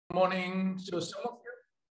Morning to some of you.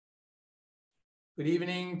 Good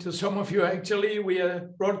evening to some of you. Actually, we are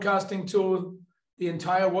broadcasting to the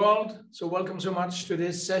entire world. So welcome so much to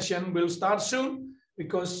this session. We'll start soon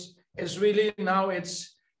because it's really now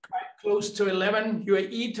it's quite close to 11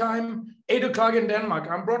 UAE time, 8 o'clock in Denmark.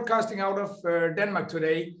 I'm broadcasting out of Denmark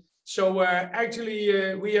today. So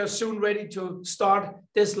we are soon ready to start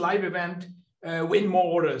this live event, Win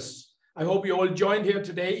More Orders. I hope you all joined here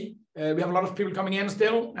today. We have a lot of people coming in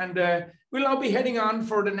still, and we'll now be heading on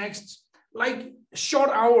for the next short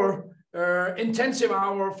hour, intensive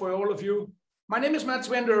hour for all of you. My name is Mads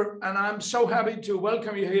Wender, and I'm so happy to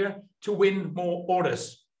welcome you here to Win More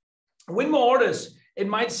Orders. Win More Orders, it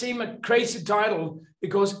might seem a crazy title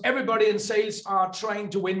because everybody in sales are trying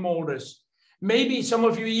to win more orders. Maybe some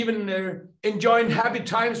of you even enjoying happy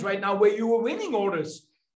times right now where you are winning orders,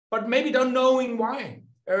 but maybe don't knowing why.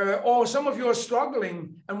 Or some of you are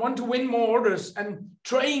struggling and want to win more orders and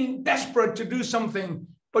trying desperate to do something,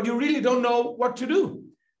 but you really don't know what to do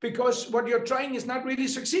because what you're trying is not really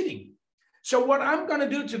succeeding. So what I'm going to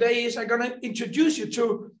do today is I'm going to introduce you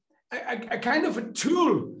to a kind of a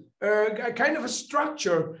tool, a kind of a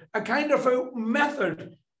structure, a kind of a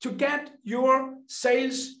method to get your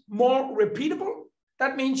sales more repeatable.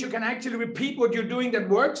 That means you can actually repeat what you're doing that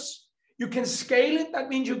works. You can scale it. That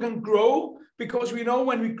means you can grow. Because we know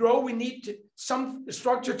when we grow, we need some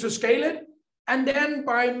structure to scale it. And then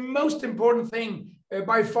by most important thing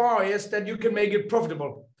by far is that you can make it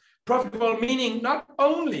profitable. Profitable meaning not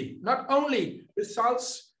only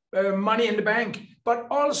results, money in the bank, but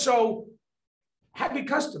also happy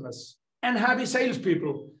customers and happy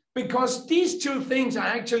salespeople. Because these two things are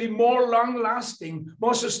actually more long-lasting,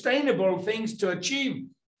 more sustainable things to achieve.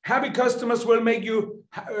 Happy customers will make you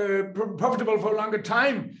profitable for a longer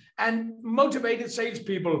time, and motivated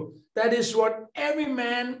salespeople. That is what every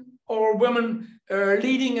man or woman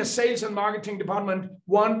leading a sales and marketing department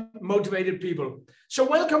want, motivated people. So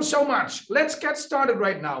welcome so much. Let's get started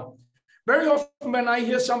right now. Very often when I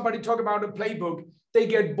hear somebody talk about a playbook, they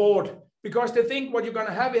get bored because they think what you're going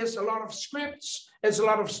to have is a lot of scripts, it's a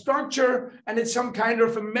lot of structure, and it's some kind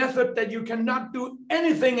of a method that you cannot do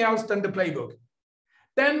anything else than the playbook.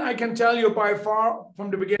 Then I can tell you by far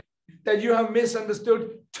from the beginning that you have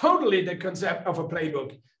misunderstood totally the concept of a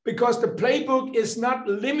playbook, because the playbook is not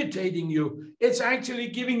limiting you. It's actually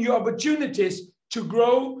giving you opportunities to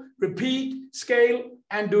grow, repeat, scale,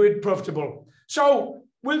 and do it profitable. So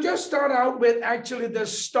we'll just start out with actually the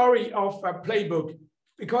story of a playbook,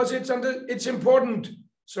 because it's important.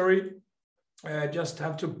 Sorry, I just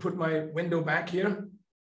have to put my window back here.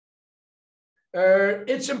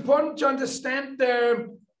 It's important to understand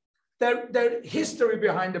the history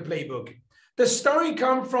behind the playbook. The story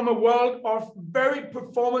comes from a world of very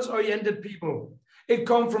performance-oriented people. It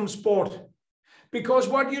comes from sport. Because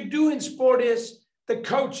what you do in sport is the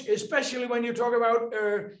coach, especially when you talk about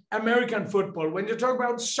American football, when you talk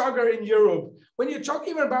about soccer in Europe, when you're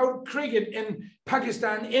talking about cricket in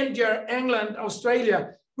Pakistan, India, England,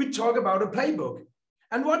 Australia, we talk about a playbook.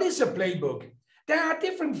 And what is a playbook? There are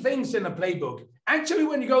different things in a playbook. Actually,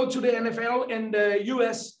 when you go to the NFL and the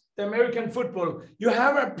US, the American football, you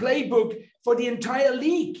have a playbook for the entire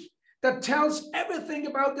league that tells everything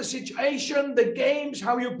about the situation, the games,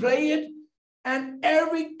 how you play it. And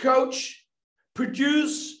every coach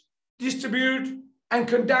produce, distribute, and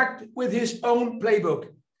conduct with his own playbook.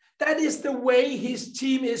 That is the way his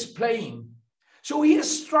team is playing. So he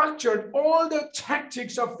has structured all the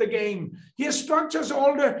tactics of the game. He structures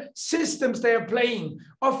all the systems they are playing,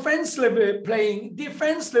 offensively playing,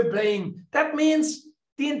 defensively playing. That means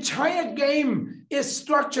the entire game is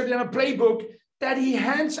structured in a playbook that he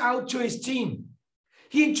hands out to his team.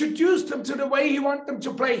 He introduced them to the way he wants them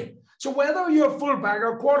to play. So whether you're a fullback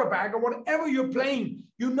or quarterback or whatever you're playing,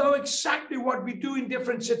 you know exactly what we do in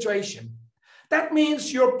different situations. That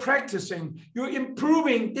means you're practicing, you're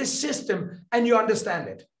improving this system, and you understand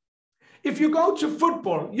it. If you go to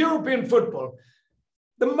football, European football,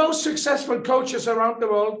 the most successful coaches around the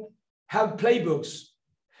world have playbooks.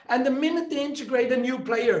 And the minute they integrate a new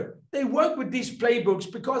player, they work with these playbooks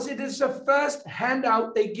because it is the first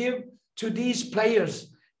handout they give to these players.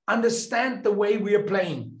 Understand the way we are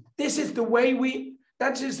playing. That is the way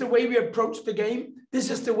we approach the game. This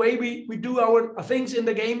is the way we do our things in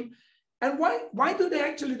the game. And why do they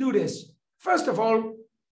actually do this? First of all,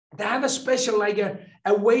 they have a special,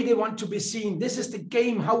 a way they want to be seen. This is the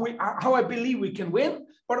game, how I believe we can win,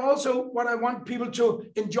 but also what I want people to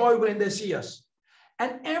enjoy when they see us.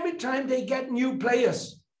 And every time they get new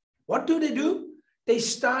players, what do? They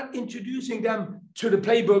start introducing them to the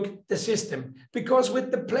playbook, the system. Because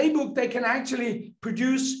with the playbook, they can actually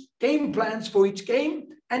produce game plans for each game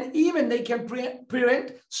And even they can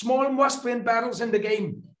prevent small must-win battles in the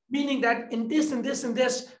game, meaning that in this and this and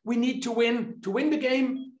this, we need to win the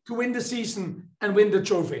game, to win the season, and win the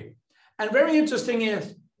trophy. And very interesting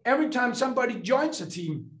is, every time somebody joins a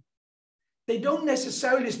team, they don't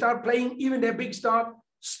necessarily start playing even their big stars,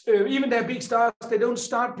 they don't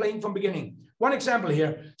start playing from beginning. One example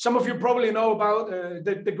here, some of you probably know about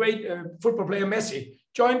the great football player Messi,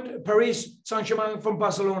 joined Paris Saint-Germain from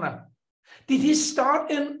Barcelona. Did he start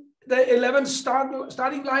in the 11th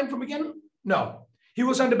starting line from beginning? No, he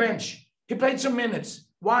was on the bench. He played some minutes.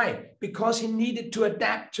 Why? Because he needed to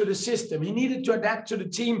adapt to the system. He needed to adapt to the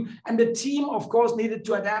team. And the team, of course, needed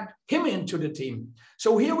to adapt him into the team.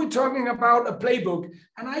 So here we're talking about a playbook.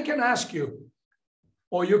 And I can ask you,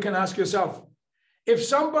 or you can ask yourself, if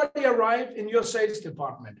somebody arrived in your sales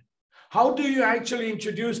department, how do you actually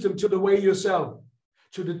introduce them to the way you sell?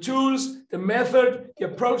 To the tools, the method, the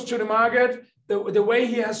approach to the market, the way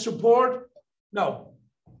he has support? No,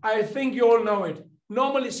 I think you all know it.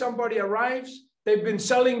 Normally somebody arrives, they've been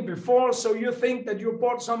selling before, so you think that you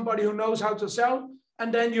bought somebody who knows how to sell,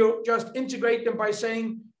 and then you just integrate them by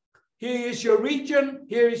saying, here is your region,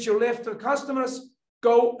 here is your list of customers,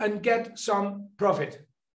 go and get some profit.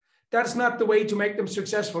 That's not the way to make them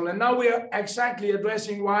successful. And now we are exactly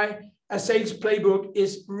addressing why a sales playbook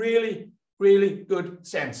is really, really good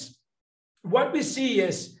sense. What we see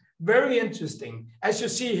is very interesting. As you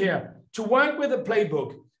see here, to work with a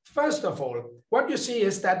playbook, first of all, what you see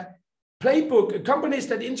is that companies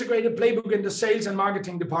that integrate a playbook in the sales and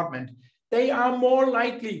marketing department, they are more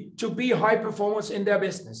likely to be high performers in their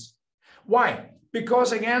business. Why?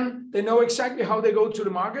 Because again, they know exactly how they go to the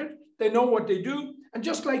market. They know what they do. And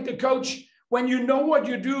just like the coach, when you know what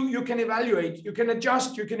you do, you can evaluate, you can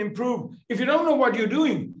adjust, you can improve. If you don't know what you're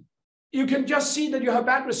doing, you can just see that you have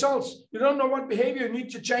bad results. You don't know what behavior you need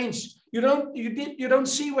to change. You don't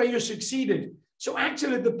see where you succeeded. So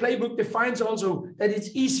actually the playbook defines also that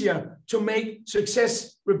it's easier to make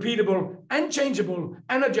success repeatable and changeable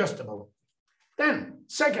and adjustable. Then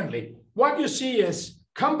secondly, what you see is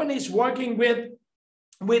companies working with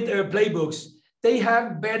playbooks, they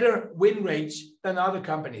have better win rates than other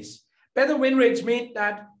companies. Better win rates mean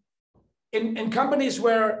that in companies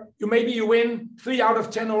where you win 3 out of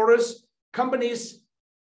 10 orders, companies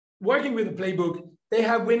working with a playbook, they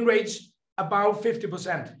have win rates about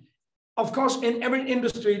 50%. Of course, in every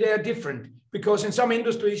industry, they are different, because in some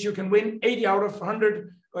industries you can win 80 out of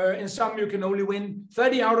 100, in some you can only win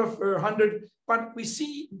 30 out of 100. But we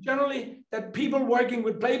see generally that people working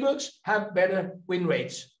with playbooks have better win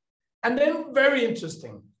rates. And then very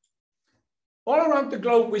interesting, all around the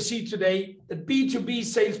globe, we see today that B2B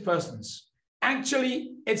salespersons,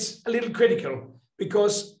 actually it's a little critical,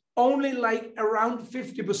 because only like around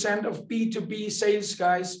 50% of B2B sales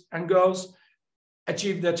guys and girls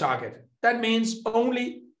achieve their target. That means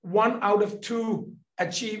only 1 out of 2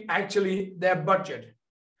 achieve actually their budget.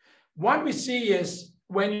 What we see is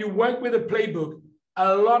when you work with a playbook,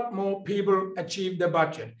 a lot more people achieve their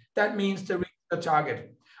budget. That means they reach the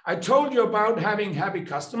target. I told you about having happy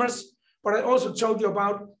customers, but I also told you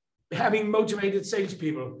about having motivated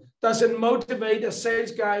salespeople. Does it motivate a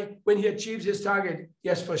sales guy when he achieves his target?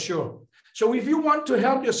 Yes, for sure. So if you want to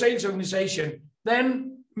help your sales organization,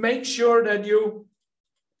 then make sure that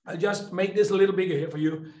I'll just make this a little bigger here for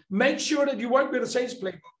you. Make sure that you work with a sales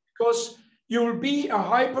playbook, because you will be a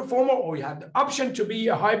high performer, or you have the option to be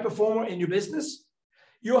a high performer in your business.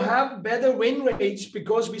 You have better win rates,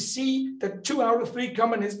 because we see that 2 out of 3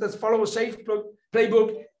 companies that follow a sales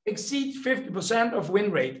playbook exceed 50% of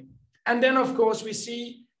win rate. And then, of course, we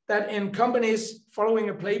see that in companies following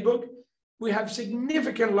a playbook, we have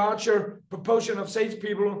significant larger proportion of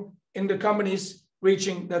salespeople in the companies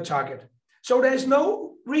reaching their target. So there's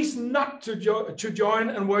no reason not to join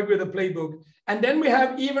and work with a playbook. And then we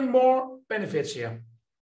have even more benefits here,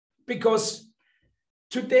 because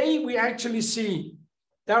today we actually see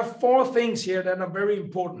there are 4 things here that are very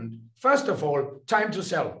important. First of all, time to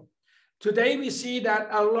sell. Today we see that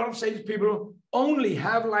a lot of salespeople only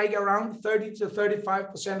have like around 30 to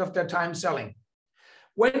 35% of their time selling.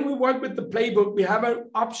 When we work with the playbook, we have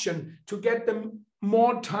an option to get them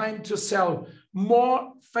more time to sell,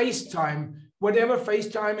 more face time, whatever face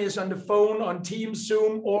time is on the phone, on Teams,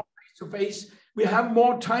 Zoom, or face-to-face. We have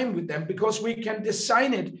more time with them because we can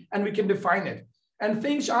design it and we can define it. And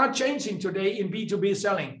things are changing today in B2B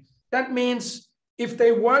selling. That means if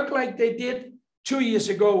they work like they did 2 years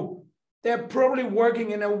ago, they're probably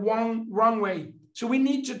working in a wrong way. So we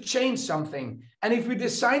need to change something. And if we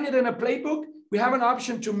design it in a playbook, we have an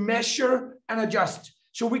option to measure and adjust.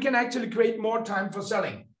 So we can actually create more time for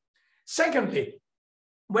selling. Secondly,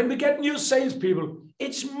 when we get new salespeople,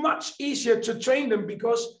 it's much easier to train them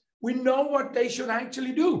because we know what they should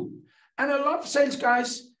actually do. And a lot of sales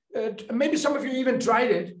guys, maybe some of you even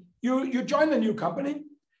tried it. You joined a new company.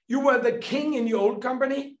 You were the king in your old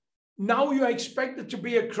company. Now you are expected to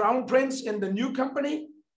be a crown prince in the new company,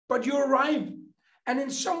 but you arrive. And in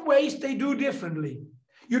some ways they do differently.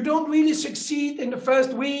 You don't really succeed in the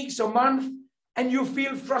first weeks or month, and you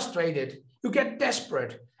feel frustrated. You get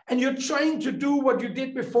desperate, and you're trying to do what you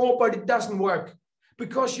did before, but it doesn't work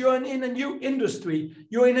because you're in a new industry.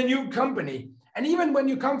 You're in a new company. And even when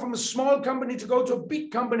you come from a small company to go to a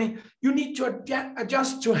big company, you need to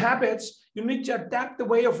adjust to habits. You need to adapt the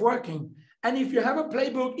way of working. And if you have a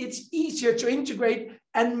playbook, it's easier to integrate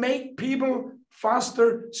and make people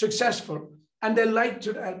faster successful. And they like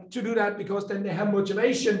to do that because then they have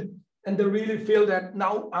motivation and they really feel that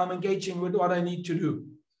now I'm engaging with what I need to do.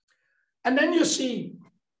 And then you see,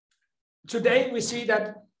 today we see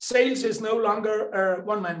that sales is no longer a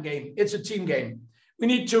one-man game. It's a team game. We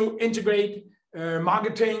need to integrate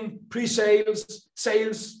marketing, pre-sales,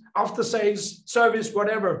 sales, after sales, service,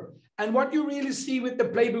 whatever. And what you really see with the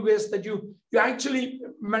playbook is that you actually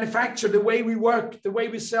manufacture the way we work, the way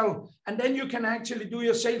we sell, and then you can actually do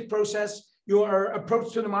your sales process, your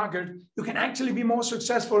approach to the market. You can actually be more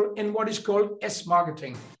successful in what is called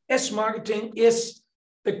S-marketing. S-marketing is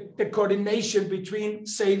the coordination between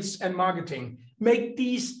sales and marketing. Make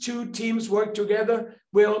these two teams work together,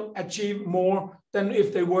 will achieve more than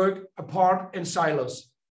if they work apart in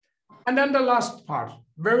silos. And then the last part,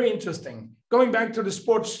 very interesting. Going back to the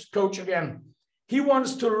sports coach again, he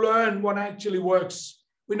wants to learn what actually works.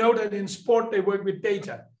 We know that in sport, they work with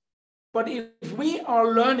data. But if we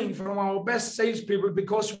are learning from our best salespeople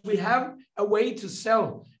because we have a way to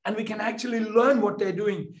sell and we can actually learn what they're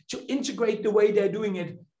doing to integrate the way they're doing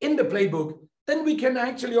it in the playbook, then we can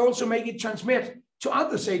actually also make it transmit to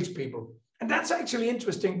other salespeople. And that's actually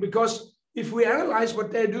interesting because if we analyze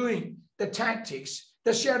what they're doing, the tactics,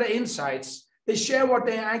 they share the insights, they share what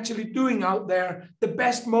they're actually doing out there, the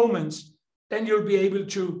best moments, then you'll be able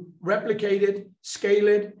to replicate it, scale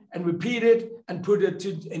it, and repeat it, and put it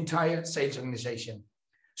to the entire sales organization.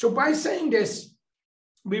 So by saying this,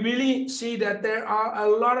 we really see that there are a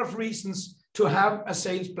lot of reasons to have a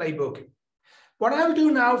sales playbook. What I'll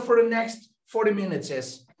do now for the next 40 minutes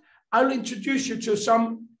is I'll introduce you to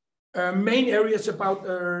some main areas about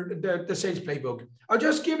the sales playbook. I'll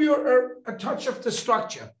just give you a touch of the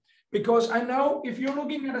structure, because I know if you're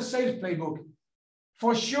looking at a sales playbook,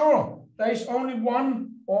 for sure, there is only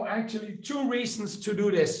one or actually two reasons to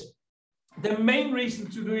do this. The main reason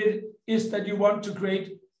to do it is that you want to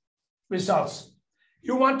create results.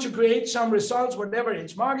 You want to create some results, whatever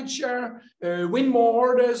it's market share, win more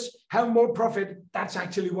orders, have more profit. That's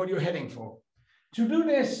actually what you're heading for. To do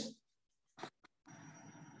this,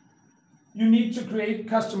 you need to create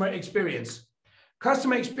customer experience.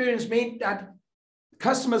 Customer experience means that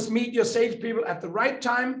customers meet your salespeople at the right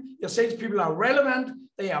time. Your salespeople are relevant,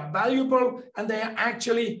 they are valuable, and they are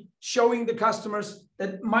actually showing the customers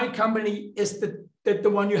that my company is the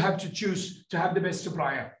one you have to choose to have the best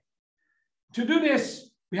supplier. To do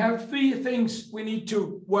this, we have three things we need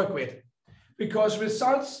to work with, because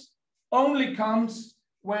results only comes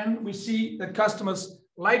when we see that customers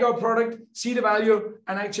like our product, see the value,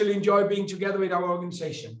 and actually enjoy being together with our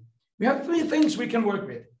organization. We have three things we can work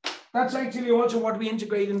with. That's actually also what we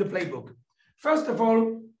integrate in the playbook. First of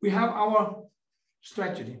all, we have our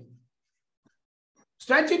strategy.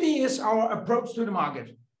 Strategy is our approach to the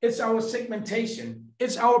market. It's our segmentation.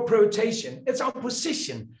 It's our prioritization. It's our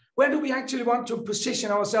position. Where do we actually want to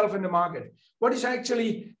position ourselves in the market? What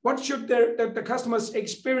should the customers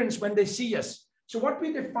experience when they see us? So what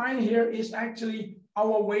we define here is actually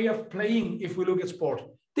our way of playing if we look at sport.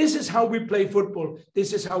 This is how we play football.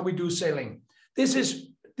 This is how we do selling. This is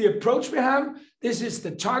the approach we have. This is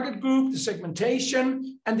the target group, the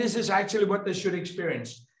segmentation, and this is actually what they should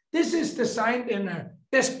experience. This is designed in a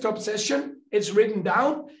desktop session. It's written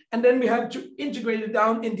down, and then we have to integrate it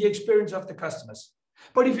down in the experience of the customers.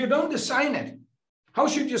 But if you don't design it, how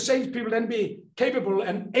should your salespeople then be capable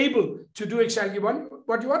and able to do exactly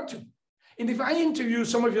what you want to? And if I interview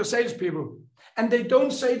some of your salespeople and they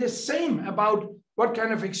don't say the same about what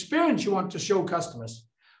kind of experience you want to show customers,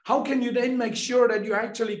 how can you then make sure that you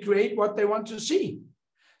actually create what they want to see?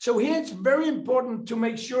 So here it's very important to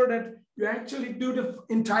make sure that you actually do the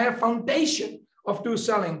entire foundation of do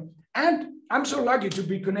selling. And I'm so lucky to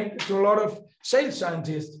be connected to a lot of sales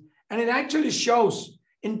scientists. And it actually shows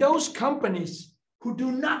in those companies who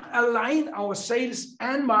do not align our sales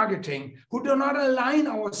and marketing, who do not align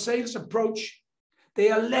our sales approach,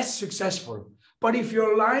 they are less successful. But if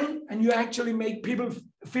you align and you actually make people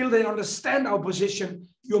feel they understand our position,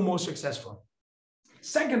 you're more successful.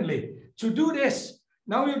 Secondly, to do this,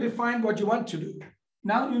 now you define what you want to do.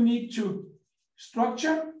 Now you need to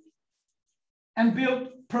structure and build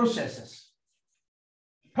processes.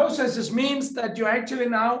 Processes means that you actually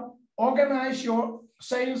now organize your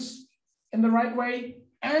sales in the right way,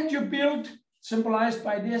 and you build, symbolized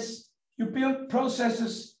by this, you build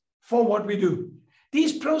processes for what we do.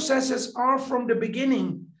 These processes are from the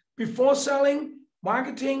beginning, before selling,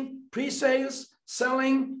 marketing, pre-sales,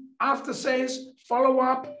 selling, after sales,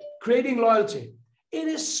 follow-up, creating loyalty. It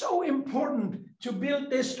is so important to build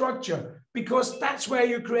this structure because that's where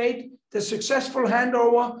you create the successful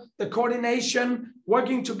handover, the coordination,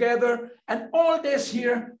 working together, and all this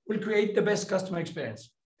here will create the best customer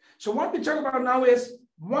experience. So what we talk about now is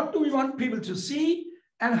what do we want people to see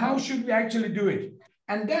and how should we actually do it?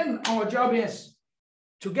 And then our job is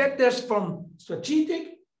to get this from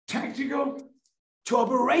strategic, tactical to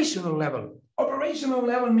operational level. Operational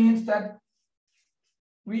level means that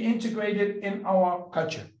we integrate it in our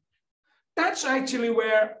culture. That's actually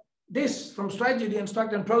where this from strategy and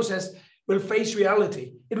structure and process will face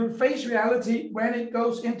reality. It will face reality when it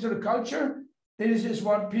goes into the culture. This is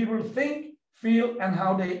what people think, feel, and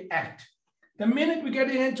how they act. The minute we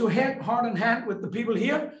get it into heart and hand with the people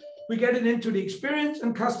here, we get it into the experience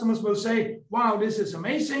and customers will say, wow, this is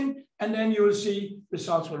amazing. And then you will see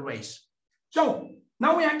results will raise. So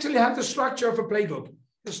now we actually have the structure of a playbook.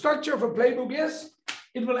 The structure of a playbook is,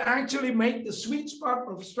 it will actually make the sweet spot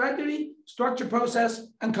of strategy, structure, process,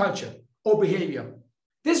 and culture or behavior.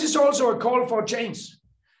 This is also a call for change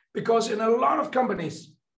because in a lot of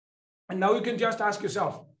companies, and now you can just ask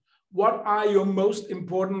yourself, what are your most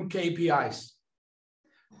important KPIs?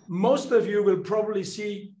 Most of you will probably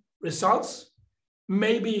see results,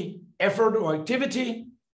 maybe effort or activity,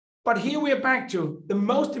 but here we are back to the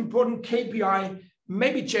most important KPI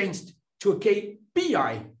may be changed to a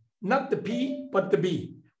KPI, not the P, but the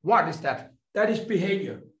B. What is that? That is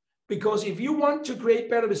behavior. Because if you want to create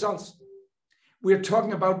better results, we're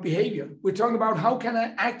talking about behavior. We're talking about how can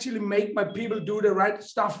I actually make my people do the right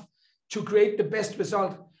stuff to create the best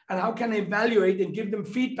result? And how can I evaluate and give them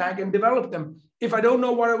feedback and develop them if I don't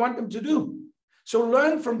know what I want them to do? So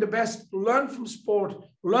learn from the best, learn from sport,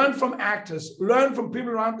 learn from actors, learn from people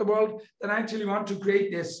around the world that actually want to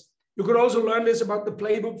create this. You could also learn this about the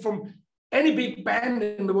playbook from any big band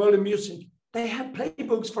in the world of music. They have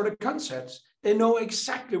playbooks for the concerts. They know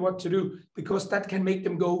exactly what to do because that can make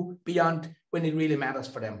them go beyond when it really matters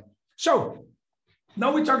for them. So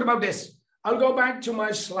now we talked about this. I'll go back to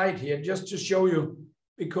my slide here just to show you,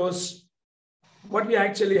 because what we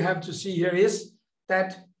actually have to see here is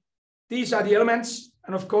that these are the elements.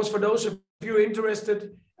 And of course, for those of you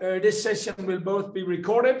interested, this session will both be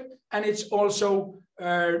recorded and it's also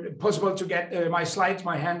possible to get my slides,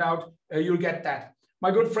 my handout. You'll get that.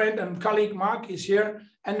 My good friend and colleague Mark is here,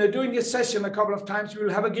 and during this session a couple of times we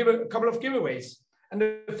will have a couple of giveaways. And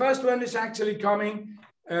the first one is actually coming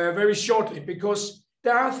very shortly because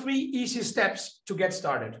there are 3 easy steps to get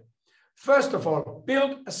started. First of all,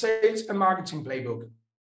 build a sales and marketing playbook.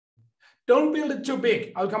 Don't build it too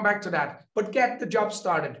big. I'll come back to that, but get the job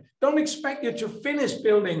started. Don't expect you to finish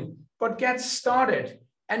building, but get started.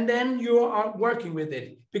 And then you are working with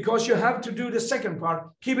it because you have to do the second part,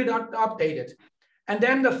 keep it updated. And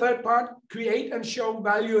then the third part, create and show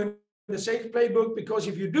value in the sales playbook, because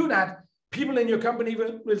if you do that, people in your company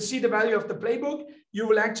will see the value of the playbook. You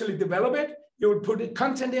will actually develop it. You will put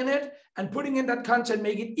content in it, and putting in that content,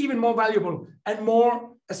 make it even more valuable and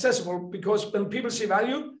more accessible, because when people see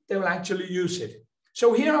value, they will actually use it.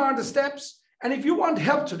 So here are the steps. And if you want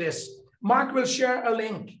help to this, Mark will share a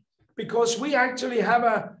link, because we actually have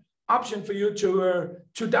an option for you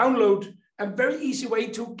to download a very easy way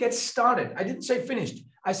to get started. I didn't say finished.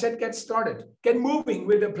 I said get started, get moving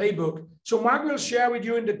with the playbook. So Mark will share with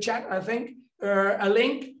you in the chat, I think, a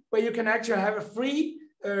link where you can actually have a free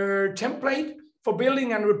template for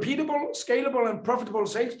building a repeatable, scalable, and profitable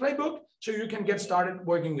sales playbook, so you can get started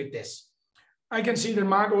working with this. I can see that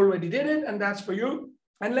Mark already did it, and that's for you.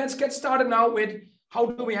 And let's get started now with how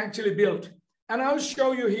do we actually build. And I'll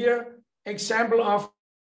show you here example of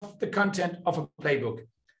the content of a playbook.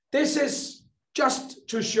 This is just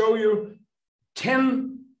to show you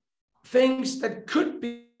 10 things that could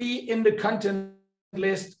be in the content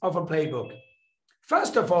list of a playbook.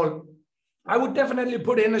 First of all, I would definitely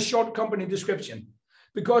put in a short company description,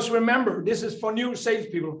 because remember, this is for new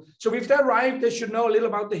salespeople. So if they arrive, they should know a little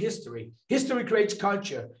about the history. History creates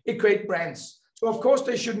culture, it creates brands. So of course,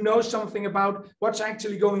 they should know something about what's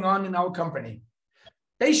actually going on in our company.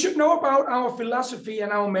 They should know about our philosophy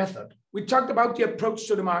and our method. We talked about the approach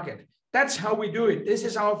to the market. That's how we do it. This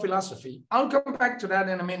is our philosophy. I'll come back to that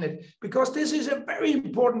in a minute because this is a very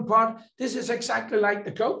important part. This is exactly like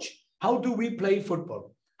the coach. How do we play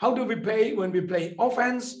football? How do we play when we play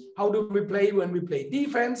offense? How do we play when we play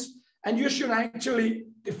defense? And you should actually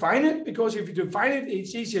define it, because if you define it,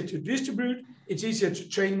 it's easier to distribute, it's easier to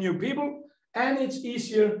train new people, and it's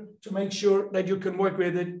easier to make sure that you can work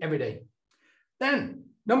with it every day. Then,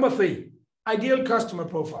 number 3, ideal customer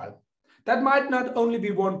profile. That might not only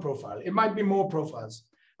be one profile, it might be more profiles.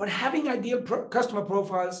 But having ideal customer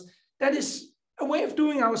profiles, that is a way of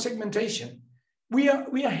doing our segmentation. We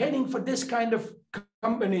are heading for this kind of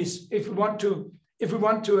companies if we want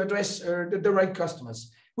to address the right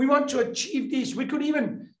customers. We want to achieve these. We could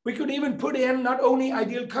even put in not only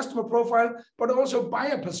ideal customer profile, but also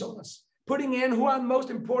buyer personas, putting in who are the most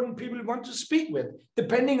important people we want to speak with,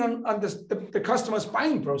 depending on the customer's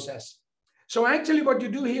buying process. So actually what you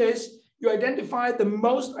do here is you identify the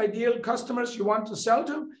most ideal customers you want to sell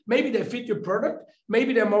to. Maybe they fit your product.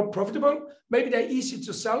 Maybe they're more profitable. Maybe they're easy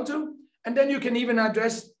to sell to. And then you can even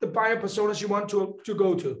address the buyer personas you want to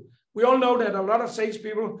go to. We all know that a lot of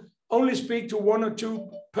salespeople only speak to 1 or 2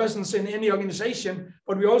 persons in any organization,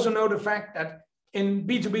 but we also know the fact that in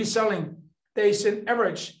B2B selling, there is an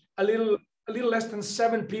average a little less than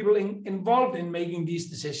 7 people involved in making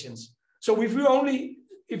these decisions. So if you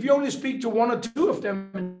only speak to 1 or 2 of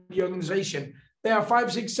them in the organization, there are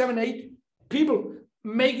 5, 6, 7, 8 people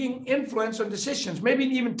making influence on decisions, maybe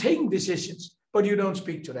even taking decisions, but you don't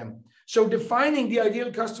speak to them. So defining the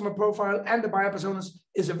ideal customer profile and the buyer personas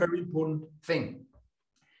is a very important thing.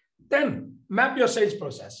 Then map your sales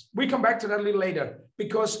process. We come back to that a little later,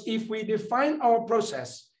 because if we define our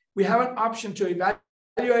process, we have an option to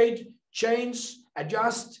evaluate, change,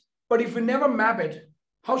 adjust. But if we never map it,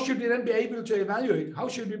 how should we then be able to evaluate? How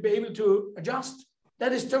should we be able to adjust?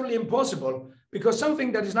 That is totally impossible, because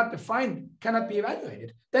something that is not defined cannot be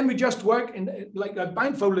evaluated. Then we just work in like a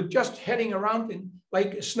blindfolded, just heading around in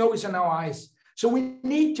like snow is in our eyes. So we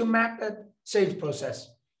need to map that sales process.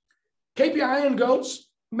 KPI and goals.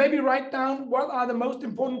 Maybe write down what are the most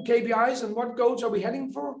important KPIs and what goals are we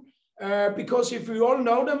heading for. Because if we all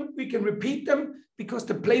know them, we can repeat them, because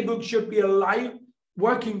the playbook should be a live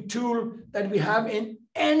working tool that we have in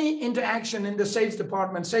any interaction in the sales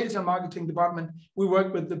department, sales and marketing department. We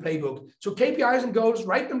work with the playbook. So KPIs and goals,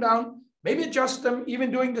 write them down, maybe adjust them,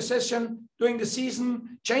 even during the session, during the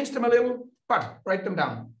season, change them a little, but write them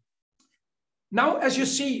down. Now, as you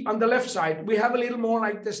see on the left side, we have a little more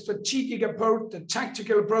like the strategic approach, the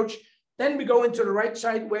tactical approach. Then we go into the right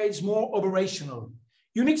side where it's more operational.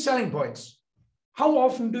 Unique selling points. How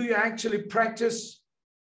often do you actually practice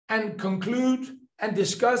and conclude and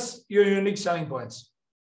discuss your unique selling points?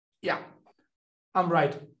 Yeah, I'm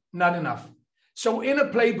right, not enough. So in a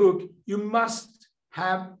playbook, you must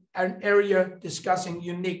have an area discussing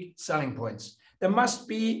unique selling points. There must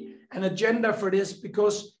be an agenda for this,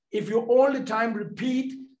 because if you all the time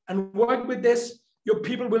repeat and work with this, your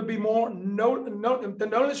people will be more, the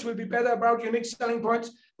knowledge will be better about unique selling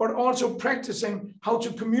points, but also practicing how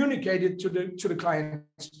to communicate it to the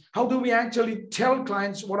clients. How do we actually tell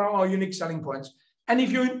clients what are our unique selling points? And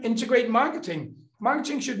if you integrate marketing,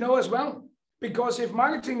 marketing should know as well, because if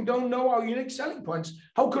marketing don't know our unique selling points,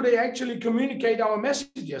 how could they actually communicate our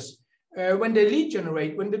messages when they lead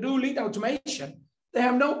generate, when they do lead automation? They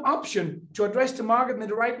have no option to address the market in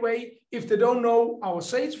the right way if they don't know our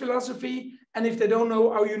sales philosophy and if they don't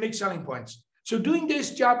know our unique selling points. So doing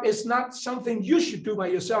this job is not something you should do by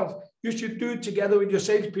yourself. You should do it together with your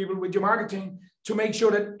salespeople, with your marketing, to make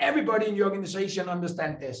sure that everybody in your organization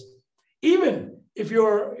understands this. Even if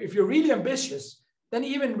you're really ambitious, then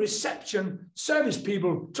even reception service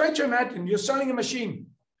people, try to imagine you're selling a machine.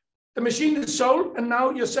 The machine is sold, and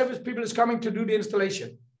now your service people is coming to do the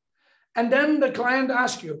installation. And then the client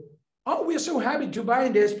asks you, oh, we're so happy to buy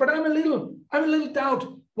this, but I'm a little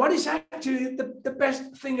doubt. What is actually the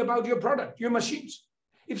best thing about your product, your machines?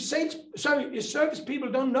 If service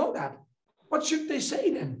people don't know that, what should they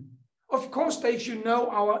say then? Of course, they should know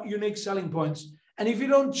our unique selling points. And if you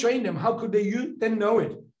don't train them, how could they then know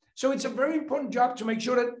it? So it's a very important job to make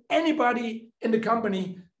sure that anybody in the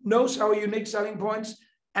company knows our unique selling points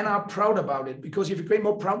and are proud about it. Because if you create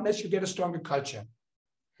more proudness, you get a stronger culture.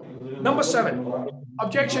 Number 7,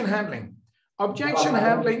 objection handling. Objection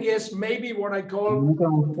handling is maybe what I call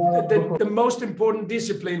the most important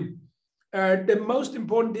discipline. The most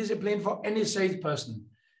important discipline for any salesperson.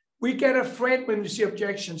 We get afraid when we see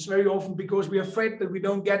objections very often because we're afraid that we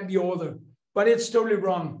don't get the order. But it's totally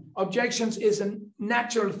wrong. Objections is a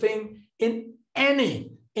natural thing in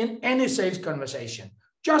any sales conversation.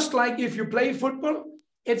 Just like if you play football,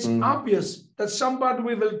 it's obvious that somebody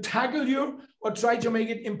will tackle you or try to make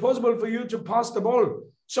it impossible for you to pass the ball.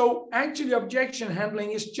 So actually objection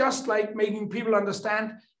handling is just like making people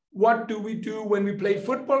understand what do we do when we play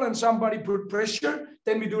football and somebody put pressure,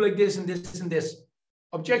 then we do like this and this and this.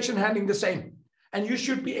 Objection handling the same. And you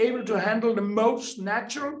should be able to handle the most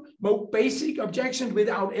natural, most basic objections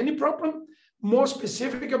without any problem. More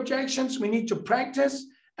specific objections, we need to practice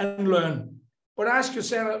and learn. But ask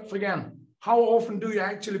yourself again, how often do you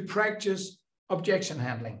actually practice objection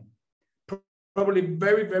handling? Probably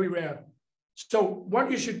very, very rare. So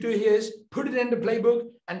what you should do here is put it in the playbook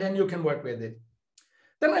and then you can work with it.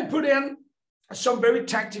 Then I put in some very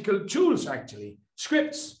tactical tools, actually,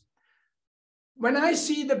 scripts. When I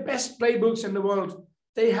see the best playbooks in the world,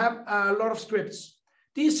 they have a lot of scripts.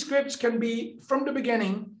 These scripts can be from the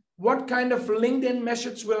beginning, what kind of LinkedIn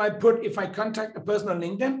message will I put if I contact a person on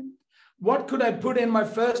LinkedIn? What could I put in my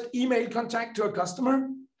first email contact to a customer?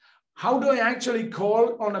 How do I actually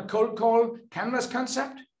call on a cold call canvas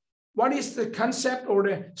concept? What is the concept or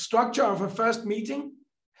the structure of a first meeting?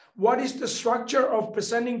 What is the structure of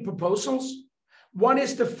presenting proposals? What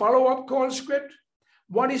is the follow-up call script?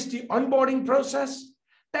 What is the onboarding process?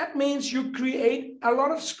 That means you create a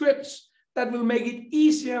lot of scripts that will make it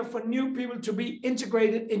easier for new people to be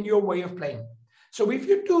integrated in your way of playing. So if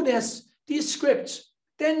you do this, these scripts,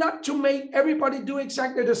 they're not to make everybody do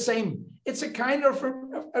exactly the same. It's a kind of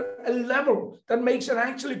a level that makes it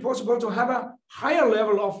actually possible to have a higher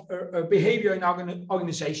level of behavior in our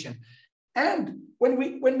organization. And when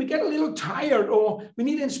we get a little tired or we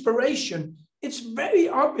need inspiration, it's very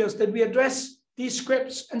obvious that we address these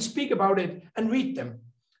scripts and speak about it and read them.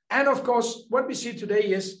 And of course, what we see today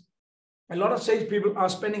is a lot of salespeople are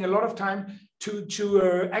spending a lot of time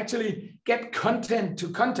to actually get content to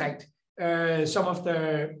contact some of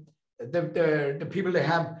the people they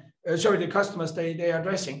have, the customers they are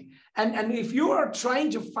addressing. And if you are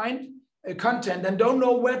trying to find content and don't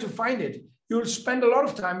know where to find it, you'll spend a lot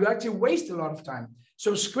of time, you actually waste a lot of time.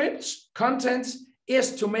 So scripts, contents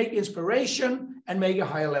is to make inspiration and make a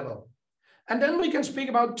higher level. And then we can speak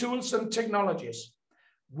about tools and technologies.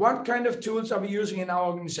 What kind of tools are we using in our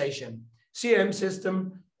organization? CRM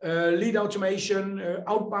system, lead automation,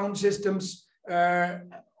 outbound systems,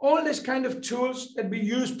 all this kind of tools that we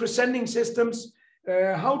use, presenting systems.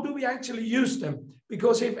 How do we actually use them?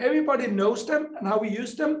 Because if everybody knows them and how we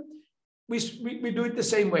use them, we do it the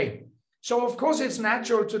same way. So of course it's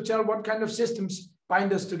natural to tell what kind of systems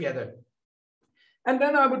bind us together. And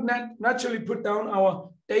then I would naturally put down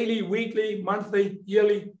our daily, weekly, monthly,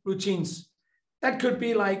 yearly routines. That could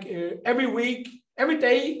be like every week, every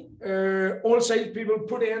day, all salespeople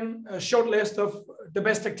put in a short list of the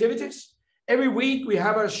best activities. Every week we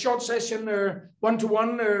have a short session,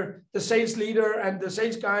 one-to-one, the sales leader and the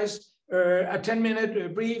sales guys, a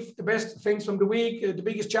 10-minute brief, the best things from the week, the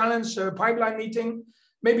biggest challenge, pipeline meeting.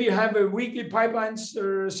 Maybe you have a weekly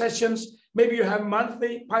pipelines sessions. Maybe you have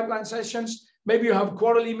monthly pipeline sessions. Maybe you have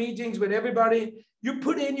quarterly meetings with everybody. You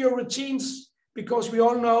put in your routines because we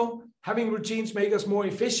all know having routines make us more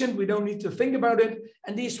efficient. We don't need to think about it.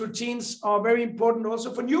 And these routines are very important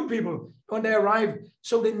also for new people when they arrive.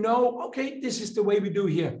 So they know, okay, this is the way we do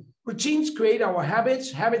here. Routines create our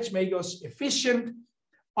habits. Habits make us efficient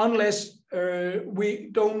unless we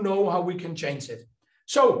don't know how we can change it.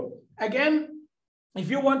 So again, if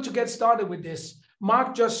you want to get started with this,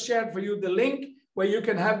 Mark just shared for you the link where you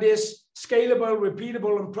can have this scalable,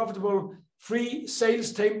 repeatable, and profitable free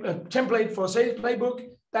sales template for sales playbook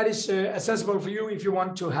that is accessible for you if you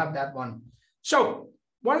want to have that one. So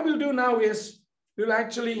what we'll do now is we'll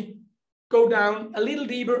actually go down a little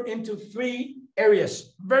deeper into 3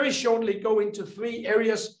 areas. Very shortly go into 3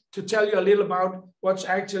 areas to tell you a little about what's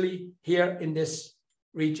actually here in this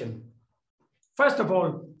region. First of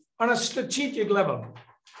all, on a strategic level,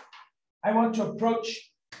 I want to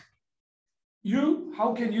approach you.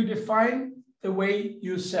 How can you define the way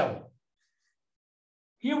you sell?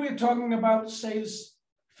 Here we're talking about sales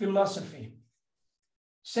philosophy.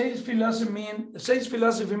 Sales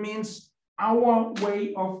philosophy means our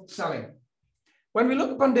way of selling. When we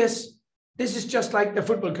look upon this, this is just like the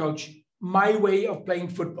football coach, my way of playing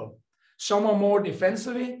football. Some are more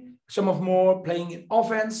defensively, some are more playing in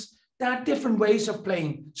offense. There are different ways of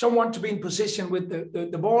playing. Some want to be in position with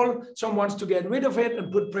the ball. Some wants to get rid of it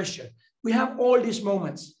and put pressure. We have all these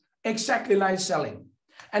moments, exactly like selling.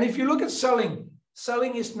 And if you look at selling,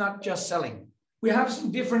 selling is not just selling. We have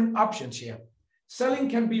some different options here. Selling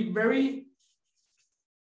can be very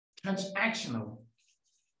transactional.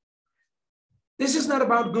 This is not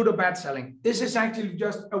about good or bad selling. This is actually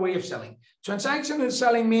just a way of selling. Transactional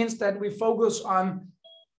selling means that we focus on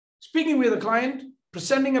speaking with a client,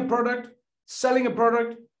 presenting a product, selling a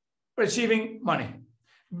product, receiving money.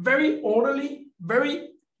 Very orderly,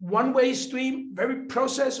 very one-way stream, very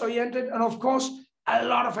process-oriented, and of course, a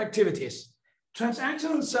lot of activities.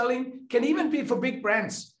 Transactional selling can even be for big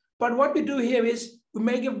brands. But what we do here is we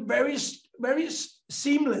make a very, very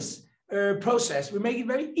seamless process. We make it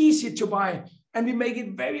very easy to buy, and we make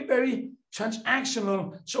it very, very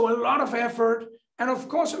transactional. So a lot of effort. And of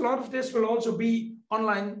course, a lot of this will also be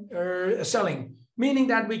online selling, meaning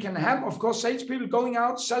that we can have, of course, salespeople going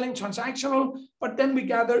out selling transactional, but then we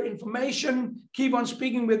gather information, keep on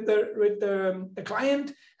speaking with the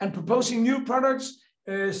client and proposing new products,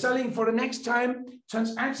 selling for the next time.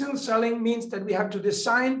 Transactional selling means that we have to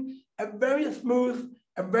design a very smooth,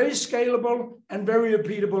 a very scalable, and very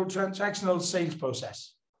repeatable transactional sales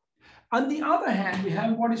process. On the other hand, we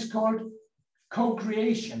have what is called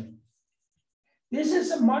co-creation. This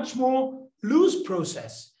is a much more loose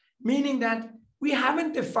process, meaning that we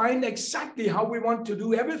haven't defined exactly how we want to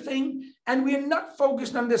do everything, and we're not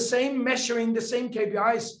focused on the same measuring, the same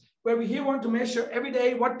KPIs, where we here want to measure every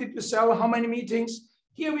day, what did we sell, how many meetings.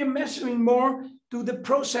 Here we're measuring more, do the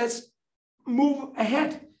process move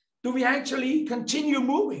ahead? Do we actually continue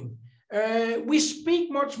moving? We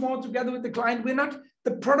speak much more together with the client.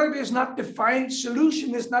 The product is not defined,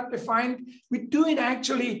 solution is not defined. We do it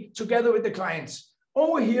actually together with the clients.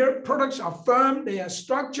 Over here, products are firm, they are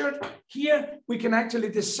structured. Here, we can actually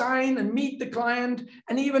design and meet the client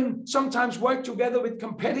and even sometimes work together with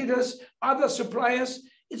competitors, other suppliers.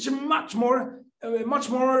 It's a much more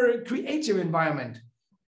creative environment.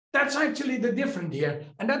 That's actually the difference here.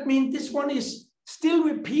 And that means this one is still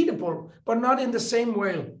repeatable, but not in the same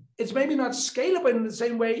way. It's maybe not scalable in the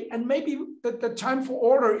same way, and maybe the time for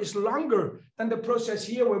order is longer than the process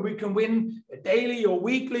here, where we can win daily or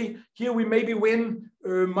weekly. Here we maybe win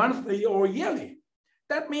monthly or yearly.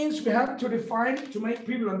 That means we have to define, to make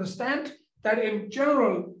people understand that in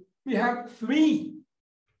general, we have 3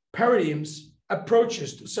 paradigms,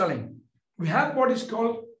 approaches to selling. We have what is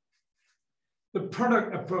called the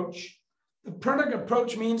product approach. The product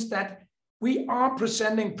approach means that we are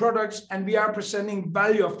presenting products and we are presenting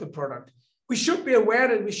value of the product. We should be aware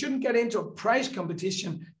that we shouldn't get into a price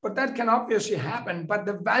competition, but that can obviously happen. But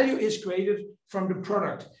the value is created from the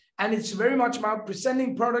product. And it's very much about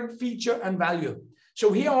presenting product, feature, and value.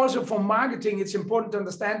 So here also for marketing, it's important to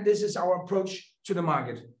understand this is our approach to the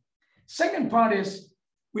market. Second part is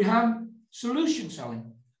we have solution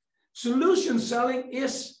selling. Solution selling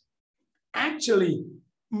is actually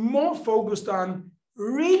more focused on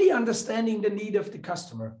really understanding the need of the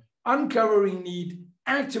customer, uncovering need,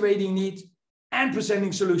 activating needs, and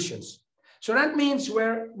presenting solutions. So that means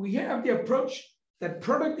where we have the approach that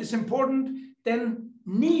product is important, then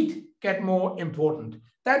need get more important.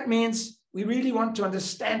 That means we really want to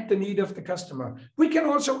understand the need of the customer. We can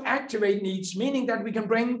also activate needs, meaning that we can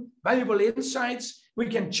bring valuable insights, we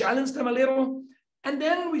can challenge them a little, and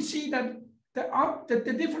then we see that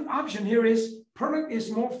the different option here is product is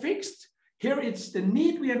more fixed. Here it's the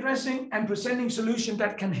need we're addressing and presenting solution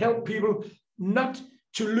that can help people not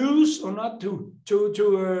to lose or not to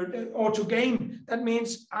gain. That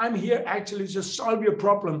means I'm here actually to solve your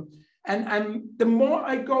problem. And the more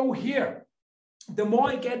I go here, the more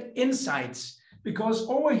I get insights, because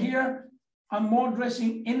over here, I'm more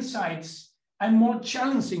addressing insights and more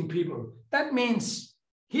challenging people. That means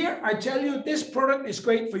here I tell you this product is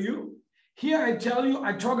great for you. Here I tell you,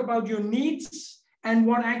 I talk about your needs and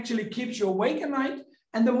what actually keeps you awake at night.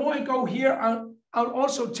 And the more I go here, I'll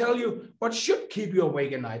also tell you what should keep you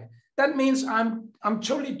awake at night. That means I'm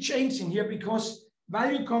totally changing here, because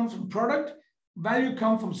value comes from product, value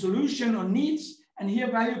comes from solution or needs, and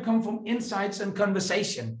here value comes from insights and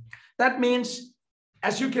conversation. That means,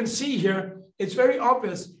 as you can see here, it's very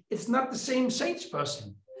obvious, it's not the same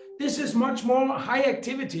salesperson. This is much more high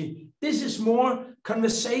activity. This is more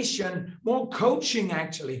conversation, more coaching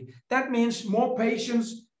actually. That means more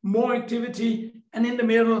patience, more activity, and in the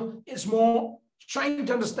middle is more trying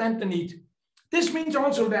to understand the need. This means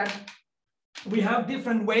also that we have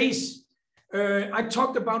different ways. I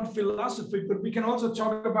talked about philosophy, but we can also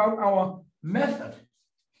talk about our method.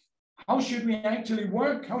 How should we actually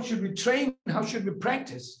work? How should we train? How should we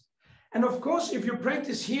practice? And of course, if you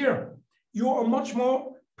practice here, you are much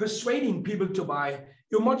more persuading people to buy.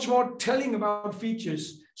 You're much more telling about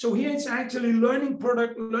features. So here it's actually learning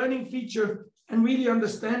product, learning feature, and really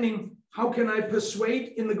understanding how can I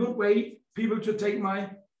persuade in a good way people to take my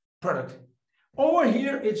product. Over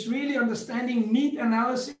here, it's really understanding need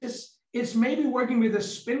analysis. It's maybe working with a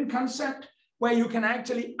spin concept, where you can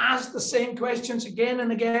actually ask the same questions again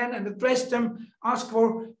and again and address them. Ask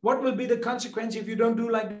for what will be the consequence if you don't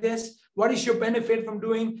do like this? What is your benefit from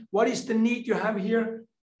doing? What is the need you have here?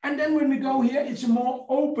 And then when we go here, it's more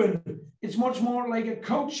open. It's much more like a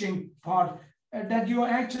coaching part that you are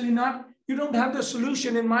actually not, you don't have the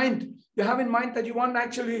solution in mind. You have in mind that you want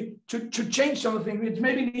actually to change something. It's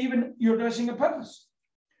maybe even you're addressing a purpose.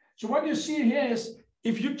 So what you see here is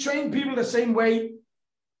if you train people the same way,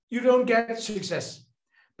 you don't get success.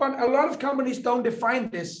 But a lot of companies don't define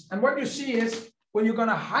this. And what you see is when you're going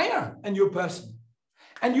to hire a new person,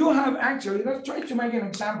 and you have actually, let's try to make an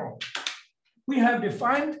example. We have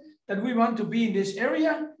defined that we want to be in this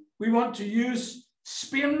area. We want to use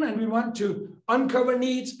spin and we want to uncover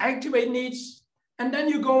needs, activate needs. And then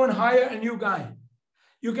you go and hire a new guy.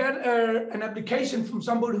 You get an application from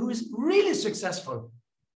somebody who is really successful,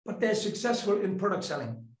 but they're successful in product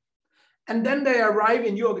selling. And then they arrive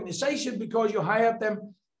in your organization because you hired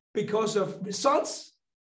them because of results.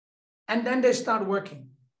 And then they start working,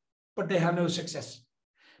 but they have no success.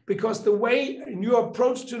 Because the way in your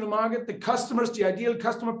approach to the market, the customers, the ideal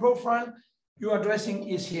customer profile you are addressing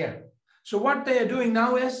is here. So what they are doing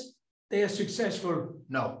now is they are successful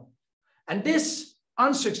now. And this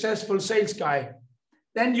unsuccessful sales guy,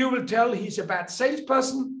 then you will tell he's a bad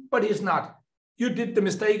salesperson, but he's not. You did the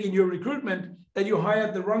mistake in your recruitment that you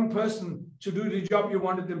hired the wrong person to do the job you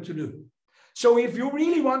wanted them to do. So if you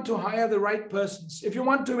really want to hire the right persons, if you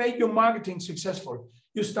want to make your marketing successful,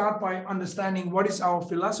 you start by understanding what is our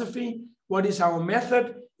philosophy, what is our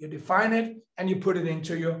method, you define it, and you put it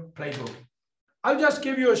into your playbook. I'll just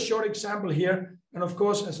give you a short example here. And of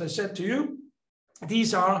course, as I said to you,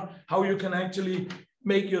 these are how you can actually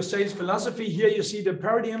make your sales philosophy. Here you see the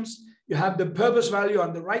paradigms. You have the purpose value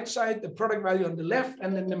on the right side, the product value on the left,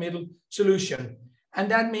 and then the middle solution.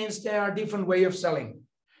 And that means there are different ways of selling.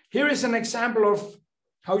 Here is an example of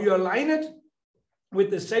how you align it with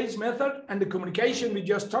the sales method and the communication we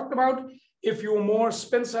just talked about. If you're more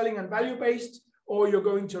spend selling and value-based, or you're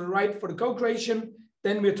going to the right for the co-creation,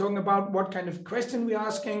 then we're talking about what kind of question we're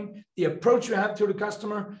asking, the approach we have to the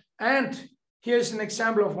customer. And here's an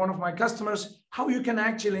example of one of my customers, how you can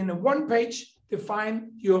actually in a one page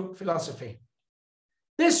define your philosophy.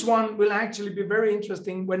 This one will actually be very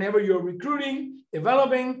interesting whenever you're recruiting,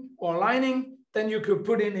 developing, or aligning. Then you could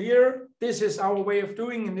put in here, this is our way of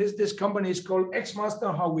doing, and this company is called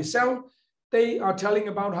X-Master, how we sell. They are telling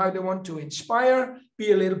about how they want to inspire,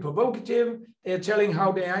 be a little provocative. They are telling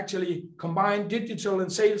how they actually combine digital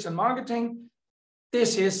and sales and marketing.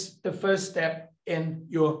 This is the first step in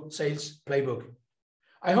your sales playbook.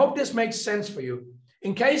 I hope this makes sense for you.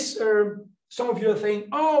 In case some of you are thinking,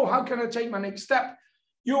 oh, how can I take my next step?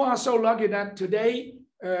 You are so lucky that today,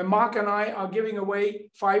 Mark and I are giving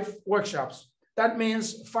away 5 workshops. That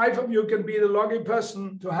means 5 of you can be the lucky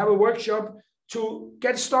person to have a workshop to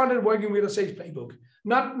get started working with a sales playbook.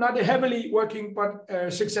 Not heavily working,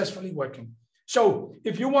 but successfully working. So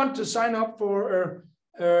if you want to sign up for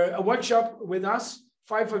a workshop with us,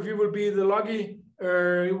 5 of you will be the lucky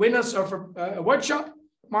winners of a workshop.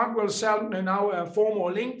 Mark will send now a form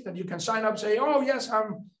or link that you can sign up, say, oh yes,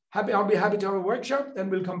 I'm happy, I'll be happy to have a workshop, then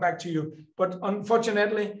we'll come back to you. But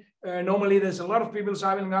unfortunately, normally there's a lot of people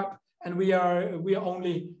signing up, and we are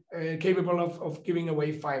only capable of giving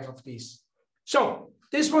away 5 of these. So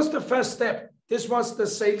this was the first step. This was the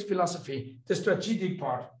sales philosophy, the strategic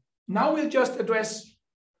part. Now we'll just address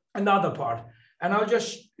another part, and I'll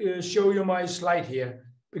just show you my slide here,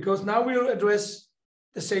 because now we'll address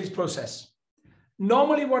the sales process.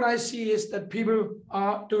 Normally what I see is that people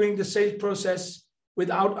are doing the sales process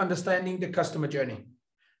without understanding the customer journey.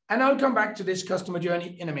 And I'll come back to this customer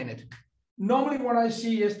journey in a minute. Normally what I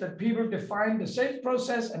see is that people define the sales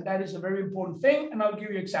process, and that is a very important thing. And I'll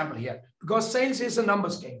give you an example here, because sales is a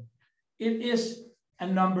numbers game. It is a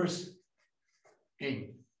numbers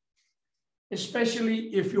game,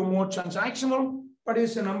 especially if you're more transactional, but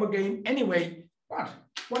it's a number game anyway. But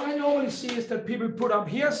what I normally see is that people put up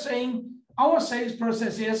here saying, our sales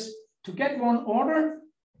process is to get one order.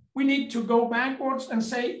 We need to go backwards and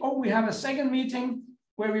say, oh, we have a second meeting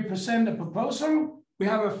where we present a proposal. We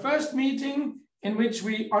have a first meeting in which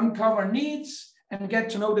we uncover needs and get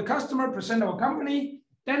to know the customer, present our company.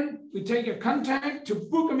 Then we take a contact to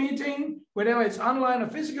book a meeting, whether it's online or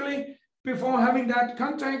physically. Before having that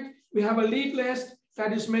contact, we have a lead list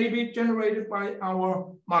that is maybe generated by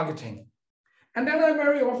our marketing. And then I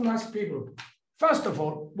very often ask people, first of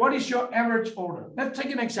all, what is your average order? Let's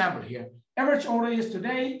take an example here. Average order is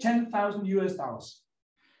today $10,000 US.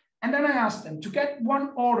 And then I ask them, to get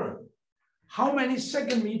one order, how many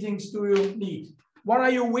second meetings do you need? What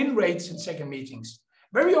are your win rates in second meetings?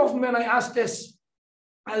 Very often when I ask this,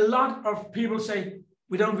 a lot of people say,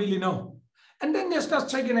 we don't really know. And then let's just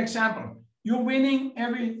take an example. You're winning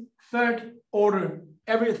every third order,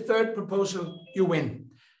 every third proposal you win.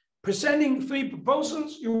 Presenting 3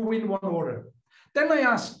 proposals, you win 1 order. Then I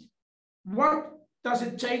ask, what does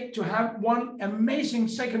it take to have one amazing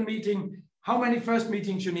second meeting? How many first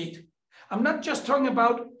meetings you need? I'm not just talking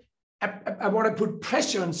about I want to put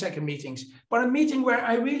pressure on second meetings, but a meeting where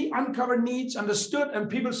I really uncover needs, understood, and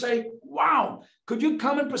people say, wow, could you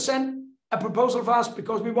come and present a proposal for us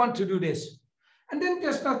because we want to do this? And then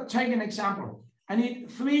just take an example. I need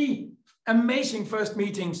 3 amazing first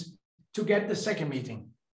meetings to get the second meeting.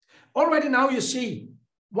 Already now you see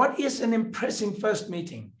what is an impressive first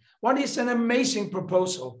meeting, what is an amazing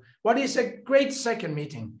proposal, what is a great second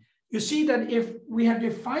meeting. You see that if we have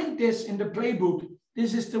defined this in the playbook,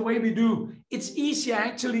 this is the way we do. It's easier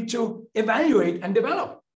actually to evaluate and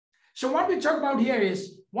develop. So what we talk about here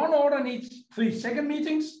is 1 order needs 3 second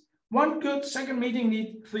meetings, 1 good second meeting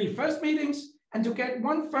needs 3 first meetings, and to get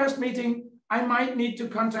 1 first meeting, I might need to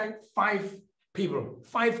contact 5 people,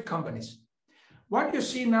 5 companies. What you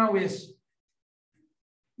see now is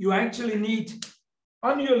you actually need,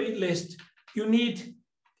 on your lead list, you need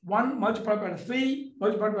 1 multiplied by 3,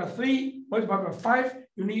 multiplied by 3, multiplied by 5,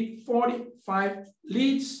 you need 45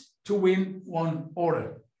 leads to win 1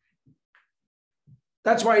 order.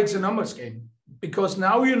 That's why it's a numbers game, because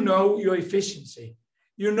now you know your efficiency.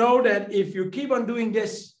 You know that if you keep on doing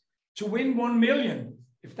this to win 1 million,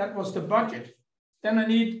 if that was the budget, then I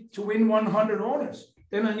need to win 100 orders.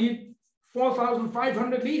 Then I need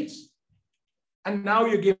 4,500 leads. And now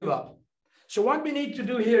you give up. So what we need to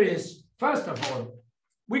do here is, first of all,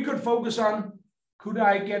 we could focus on, could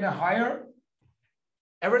I get a higher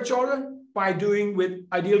average order by doing with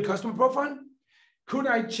ideal customer profile? Could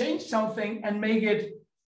I change something and make it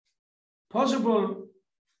possible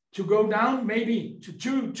to go down maybe to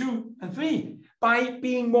 2, 2, and 3 by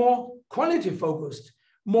being more quality focused,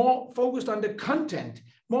 more focused on the content,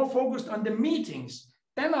 more focused on the meetings?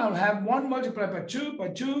 Then I'll have 1 multiplied by 2, by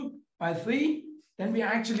 2, by 3. Then we're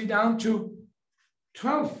actually down to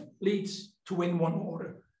 12 leads to win 1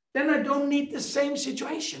 order. Then I don't need the same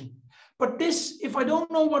situation. But this, if I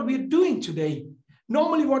don't know what we're doing today,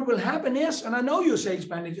 normally what will happen is, and I know you sales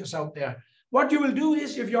managers out there, what you will do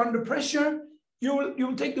is, if you're under pressure, you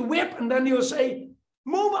will take the whip and then you'll say,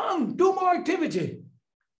 move on, do more activity.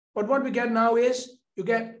 But what we get now is, you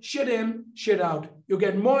get shit in, shit out. You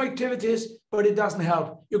get more activities, but it doesn't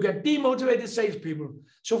help. You get demotivated salespeople.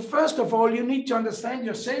 So first of all, you need to understand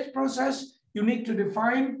your sales process. You need to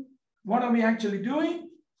define, what are we actually doing?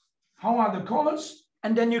 How are the calls?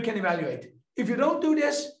 And then you can evaluate. If you don't do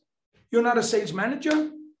this, you're not a sales manager,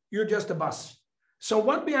 you're just a boss. So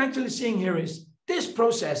what we're actually seeing here is this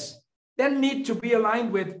process then need to be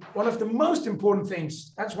aligned with one of the most important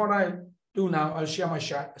things. That's what I do now. I'll share my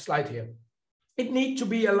slide here. It needs to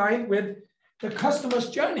be aligned with the customer's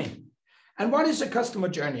journey. And what is a customer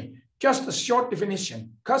journey? Just a short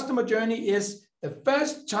definition. Customer journey is the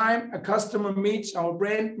first time a customer meets our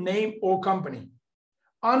brand name or company,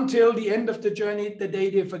 until the end of the journey, the day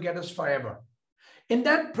they forget us forever. In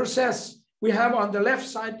that process, we have on the left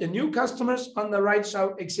side the new customers, on the right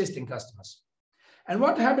side existing customers. And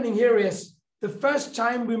what's happening here is the first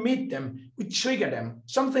time we meet them, we trigger them.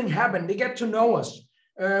 Something happened, they get to know us.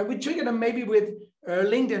 We trigger them maybe with a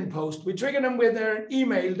LinkedIn post. We trigger them with an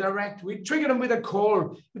email direct. We trigger them with a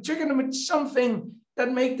call. We trigger them with something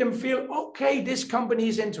that make them feel, okay, this company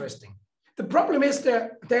is interesting. The problem is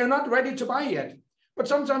that they are not ready to buy yet. But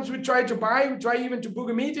sometimes we try to buy, we try even to book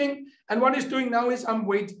a meeting. And what it's doing now is I'm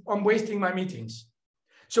wasting my meetings.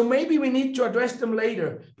 So maybe we need to address them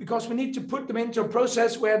later, because we need to put them into a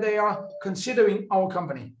process where they are considering our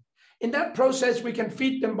company. In that process, we can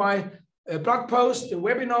feed them by a blog post, a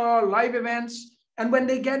webinar, live events. And when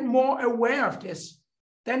they get more aware of this,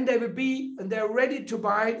 then they will be, and they're ready to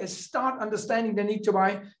buy, they start understanding they need to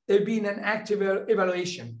buy, they'll be in an active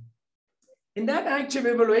evaluation. In that active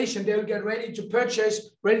evaluation, they'll get ready to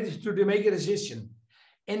purchase, ready to make a decision.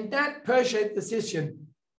 In that purchase decision,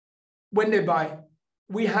 when they buy,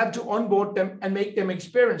 we have to onboard them and make them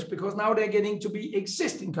experience, because now they're getting to be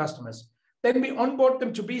existing customers. Then we onboard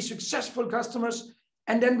them to be successful customers,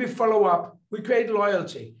 and then we follow up. We create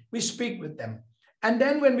loyalty. We speak with them. And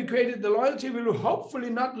then when we created the loyalty, we will hopefully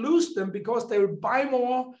not lose them, because they will buy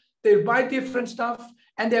more, they will buy different stuff,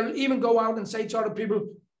 and they will even go out and say to other people,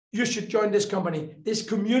 you should join this company. This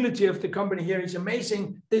community of the company here is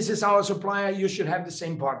amazing. This is our supplier. You should have the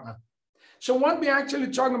same partner. So what we're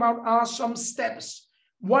actually talking about are some steps.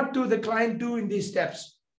 What do the client do in these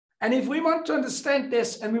steps? And if we want to understand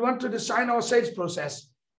this and we want to design our sales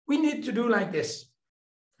process, we need to do like this.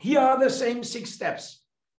 Here are the same 6 steps: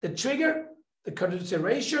 the trigger, the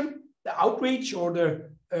consideration, the outreach or the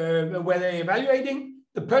where they're evaluating,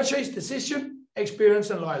 the purchase decision, experience,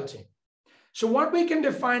 and loyalty. So what we can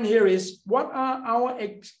define here is what are our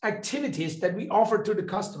activities that we offer to the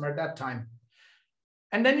customer at that time.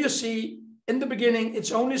 And then you see in the beginning,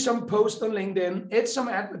 it's only some post on LinkedIn, it's some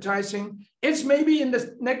advertising, it's maybe in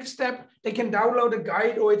the next step, they can download a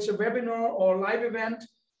guide or it's a webinar or a live event.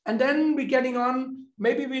 And then we're getting on,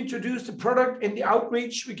 maybe we introduce the product in the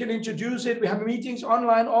outreach, we can introduce it, we have meetings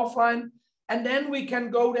online, offline, and then we can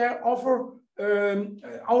go there, offer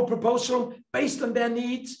our proposal based on their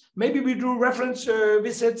needs. Maybe we do reference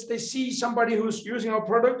visits, they see somebody who's using our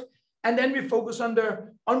product, and then we focus on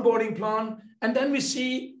the onboarding plan. And then we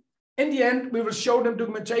see, in the end, we will show them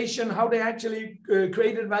documentation, how they actually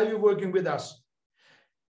created value working with us.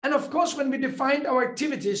 And of course, when we defined our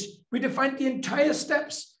activities, we defined the entire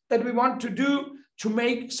steps that we want to do to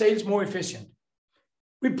make sales more efficient.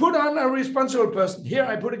 We put on a responsible person. Here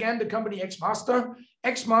I put again the company X-Master.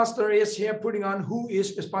 X-Master is here putting on who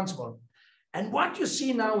is responsible. And what you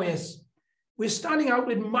see now is we're starting out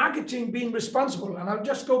with marketing being responsible. And I'll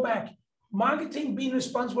just go back. Marketing being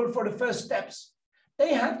responsible for the first steps.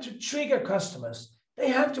 They have to trigger customers. They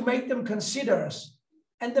have to make them consider us.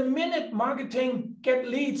 And the minute marketing get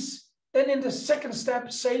leads, then in the second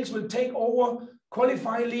step, sales will take over,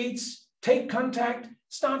 qualify leads, take contact,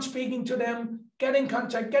 start speaking to them, get in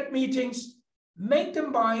contact, get meetings, make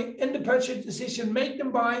them buy in the purchase decision, make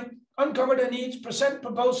them buy, uncover their needs, present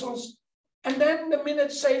proposals. And then the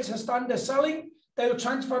minute sales has done their selling, they will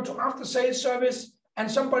transfer to after sales service, and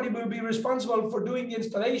somebody will be responsible for doing the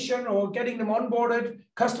installation or getting them onboarded.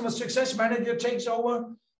 Customer success manager takes over.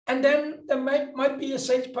 And then there might be a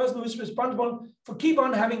salesperson who is responsible for keep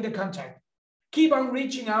on having the contact, keep on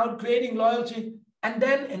reaching out, creating loyalty. And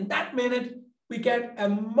then in that minute, we get a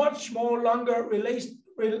much more longer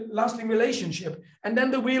lasting relationship. And then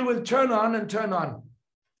the wheel will turn on and turn on.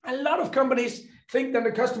 A lot of companies think that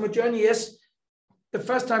the customer journey is the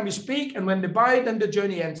first time we speak, and when they buy, then the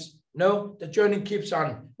journey ends. No, the journey keeps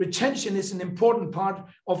on. Retention is an important part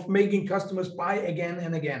of making customers buy again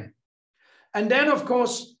and again. And then, of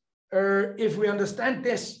course, if we understand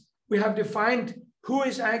this, we have defined who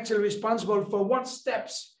is actually responsible for what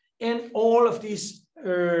steps in all of these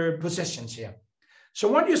positions here. So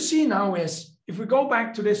what you see now is, if we go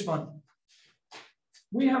back to this one,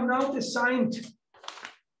 we have now designed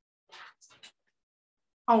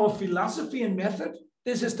our philosophy and method.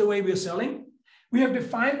 This is the way we're selling. We have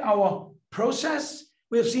defined our process.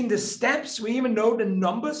 We have seen the steps. We even know the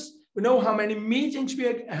numbers. We know how many meetings we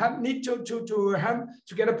need to have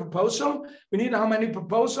to get a proposal. We need how many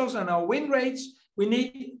proposals and our win rates. We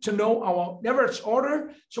need to know our average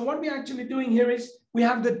order. So what we're actually doing here is we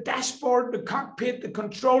have the dashboard, the cockpit, the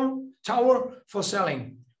control tower for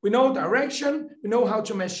selling. We know direction. We know how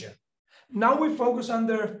to measure. Now we focus on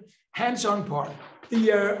the hands-on part,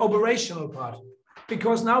 the operational part,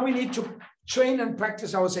 because now we need to train and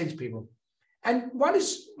practice our salespeople. And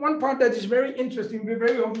one part that is very interesting, we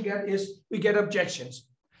very often get is we get objections.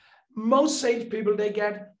 Most salespeople, they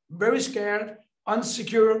get very scared,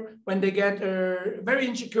 insecure when they get very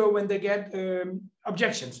insecure when they get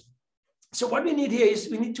objections. So what we need here is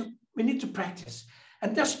we need to practice.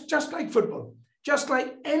 And just like football, just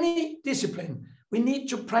like any discipline, we need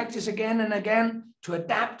to practice again and again to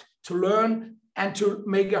adapt, to learn, and to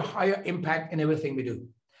make a higher impact in everything we do.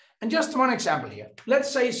 And just one example here. Let's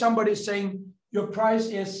say somebody is saying your price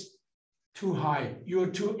is too high, you're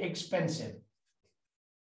too expensive.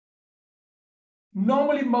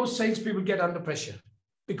 Normally, most salespeople get under pressure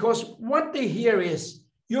because what they hear is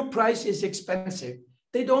your price is expensive.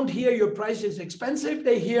 They don't hear your price is expensive.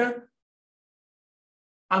 They hear,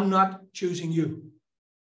 I'm not choosing you.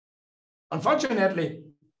 Unfortunately,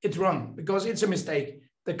 it's wrong because it's a mistake.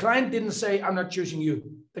 The client didn't say, I'm not choosing you.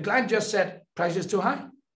 The client just said, price is too high.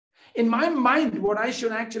 In my mind, what I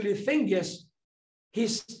should actually think is,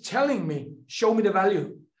 he's telling me, show me the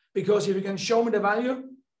value. Because if you can show me the value,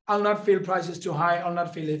 I'll not feel price is too high. I'll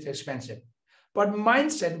not feel it's expensive. But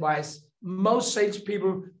mindset-wise, most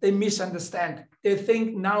salespeople, they misunderstand. They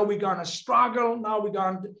think now we're going to struggle. Now we're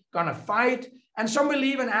going to fight. And some will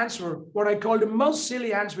even answer what I call the most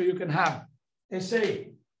silly answer you can have. They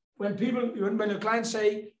say, when your clients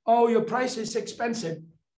say, oh, your price is expensive,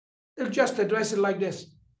 they'll just address it like this.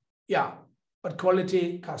 Yeah, but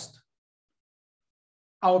quality cost.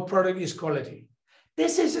 Our product is quality.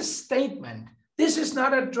 This is a statement. This is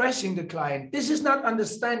not addressing the client. This is not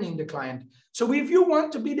understanding the client. So if you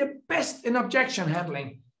want to be the best in objection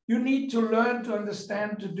handling, you need to learn to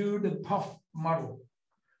understand to do the PUF model.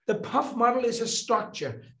 The PUF model is a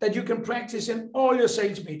structure that you can practice in all your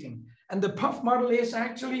sales meetings. And the PUF model is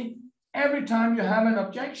actually every time you have an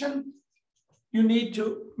objection, you need to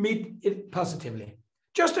meet it positively.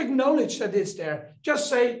 Just acknowledge that it's there. Just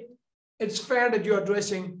say, it's fair that you're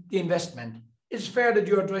addressing the investment. It's fair that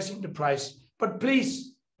you're addressing the price. But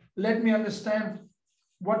please, let me understand,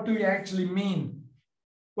 what do you actually mean?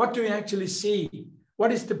 What do you actually see?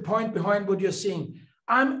 What is the point behind what you're seeing?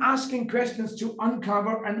 I'm asking questions to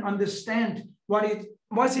uncover and understand what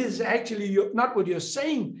is actually not what you're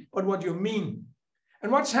saying, but what you mean.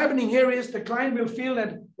 And what's happening here is the client will feel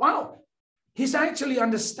that, wow, he's actually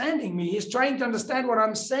understanding me. He's trying to understand what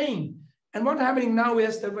I'm saying. And what's happening now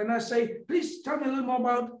is that when I say, please tell me a little more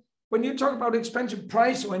about, when you talk about expensive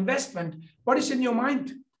price or investment, what is in your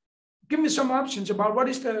mind? Give me some options about what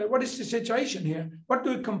is the situation here? What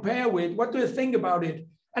do you compare with? What do you think about it?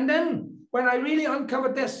 And then when I really uncover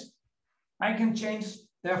this, I can change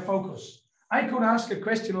their focus. I could ask a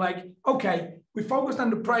question like, okay, we focused on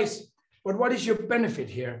the price, but what is your benefit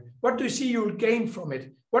here? What do you see you'll gain from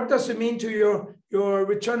it? What does it mean to your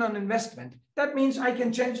return on investment? That means I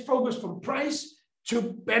can change focus from price to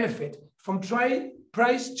benefit, from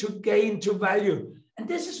price to gain to value. And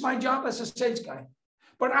this is my job as a sales guy.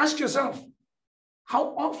 But ask yourself,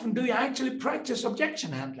 how often do you actually practice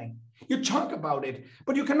objection handling? You talk about it,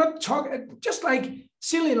 but you cannot talk just like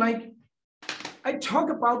silly, like I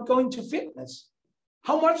talk about going to fitness.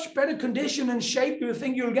 How much better condition and shape do you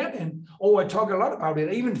think you'll get in? Oh, I talk a lot about it.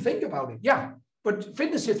 I even think about it. Yeah, but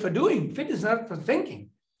fitness is for doing. Fitness is not for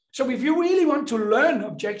thinking. So if you really want to learn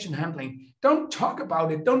objection handling, don't talk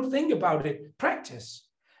about it. Don't think about it. Practice.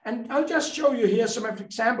 And I'll just show you here some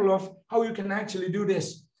example of how you can actually do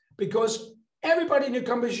this, because everybody in your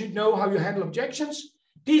company should know how you handle objections.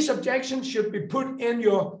 These objections should be put in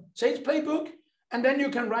your sales playbook, and then you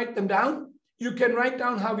can write them down. You can write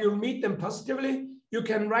down how you'll meet them positively. You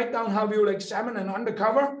can write down how you'll examine and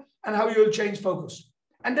undercover and how you'll change focus.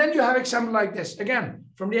 And then you have example like this, again,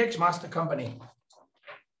 from the ex-master company.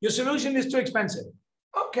 Your solution is too expensive.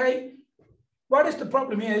 Okay, what is the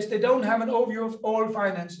problem here is they don't have an overview of all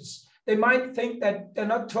finances. They might think that they're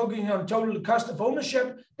not focusing on total cost of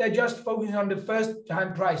ownership. They're just focusing on the first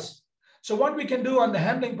time price. So what we can do on the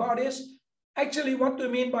handling part is, actually, what do you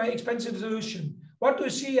mean by expensive solution? What do you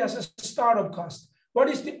see as a startup cost? What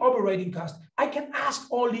is the operating cost? I can ask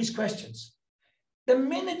all these questions. The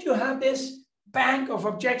minute you have this bank of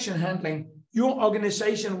objection handling, your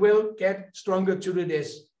organization will get stronger to do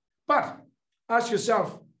this. But ask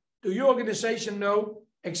yourself, do your organization know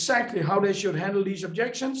exactly how they should handle these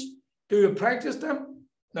objections? Do you practice them?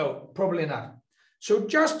 No, probably not. So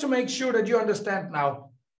just to make sure that you understand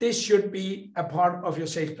now, this should be a part of your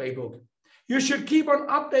sales playbook. You should keep on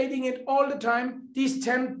updating it all the time. These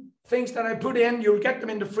 10 things that I put in, you'll get them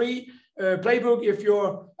in the free playbook. If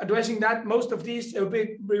you're addressing that, most of these will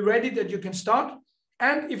be ready that you can start.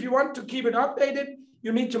 And if you want to keep it updated,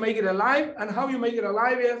 you need to make it alive. And how you make it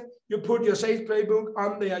alive is you put your sales playbook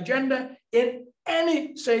on the agenda in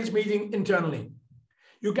any sales meeting internally.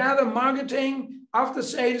 You gather marketing, after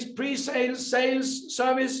sales, pre-sales, sales,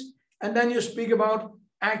 service, and then you speak about,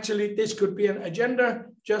 actually, this could be an agenda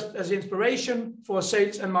just as inspiration for a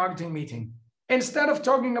sales and marketing meeting. Instead of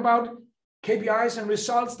talking about KPIs and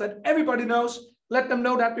results that everybody knows, let them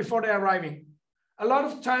know that before they're arriving. A lot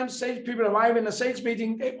of times salespeople arrive in a sales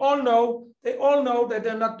meeting, they all know that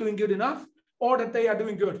they're not doing good enough or that they are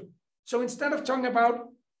doing good. So instead of talking about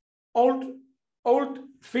old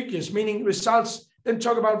figures, meaning results, then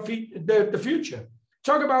talk about the future.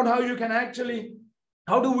 Talk about how you can actually,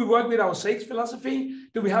 how do we work with our sales philosophy?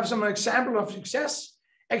 Do we have some example of success?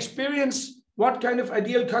 Experience what kind of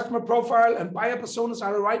ideal customer profile and buyer personas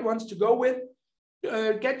are the right ones to go with.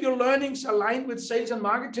 Get your learnings aligned with sales and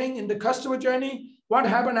marketing in the customer journey. What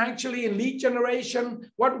happened actually in lead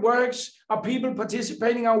generation? What works? Are people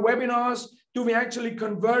participating in our webinars? Do we actually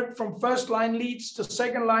convert from first line leads to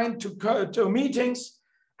second line to meetings?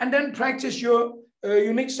 And then practice your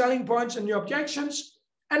unique selling points and your objections,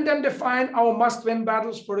 and then define our must-win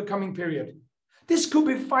battles for the coming period. This could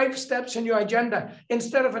be 5 steps in your agenda.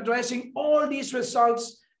 Instead of addressing all these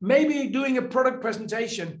results, maybe doing a product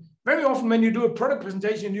presentation. Very often when you do a product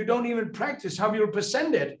presentation, you don't even practice how you'll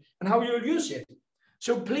present it and how you'll use it.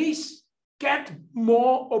 So please get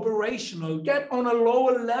more operational, get on a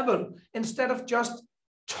lower level. Instead of just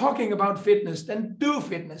talking about fitness, then do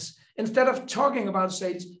fitness. Instead of talking about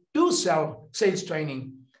sales, do sales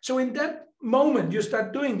training. So in that moment you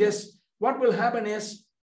start doing this, what will happen is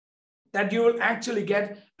that you will actually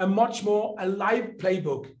get a much more alive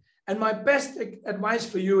playbook. And my best advice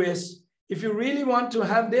for you is, if you really want to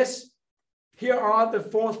have this, here are the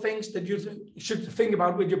 4 things that you should think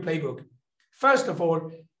about with your playbook. First of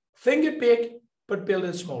all, think it big, but build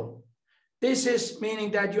it small. This is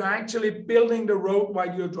meaning that you're actually building the road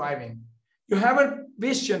while you're driving. You have a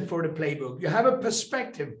vision for the playbook. You have a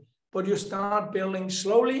perspective, but you start building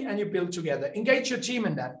slowly and you build together. Engage your team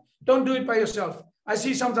in that. Don't do it by yourself. I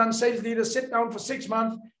see sometimes sales leaders sit down for 6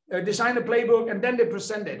 months, design a playbook, and then they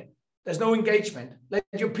present it. There's no engagement. Let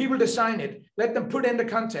your people design it. Let them put in the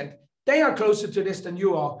content. They are closer to this than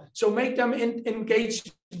you are. So make them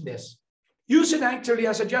engage in this. Use it actually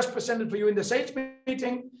as I just presented for you in the sales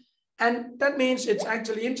meeting. And that means it's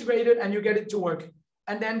actually integrated and you get it to work.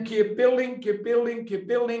 And then keep building, keep building, keep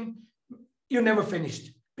building. You're never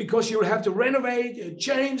finished because you'll have to renovate,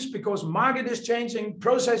 change, because market is changing,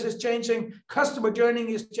 process is changing, customer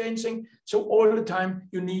journey is changing. So all the time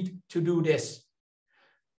you need to do this.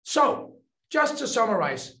 So just to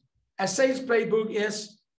summarize, a sales playbook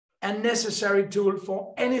is a necessary tool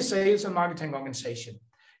for any sales and marketing organization.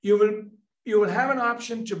 You will have an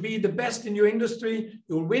option to be the best in your industry.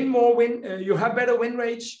 You'll win more, you have better win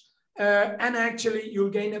rates, and actually you'll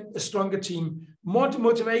gain a stronger team, more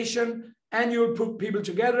motivation, and you'll put people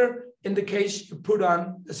together in the case you put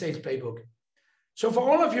on the sales playbook. So for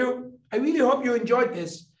all of you, I really hope you enjoyed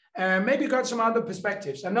this. Maybe got some other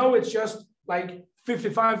perspectives. I know it's just like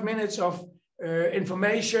 55 minutes of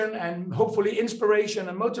information and hopefully inspiration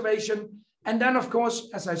and motivation. And then, of course,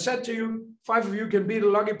 as I said to you, 5 of you can be the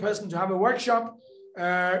lucky person to have a workshop.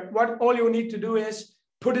 What all you need to do is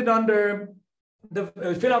put it under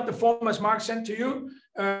fill out the form as Mark sent to you.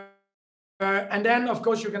 And then, of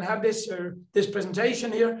course, you can have this this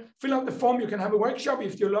presentation here. Fill out the form. You can have a workshop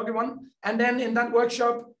if you're a lucky one. And then in that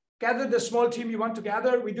workshop, gather the small team you want to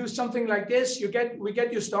gather. We do something like this. We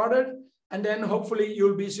get you started. And then hopefully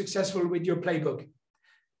you'll be successful with your playbook.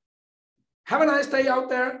 Have a nice day out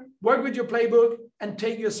there. Work with your playbook and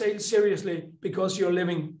take your sales seriously because you're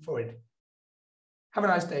living for it. Have a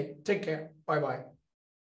nice day. Take care. Bye-bye.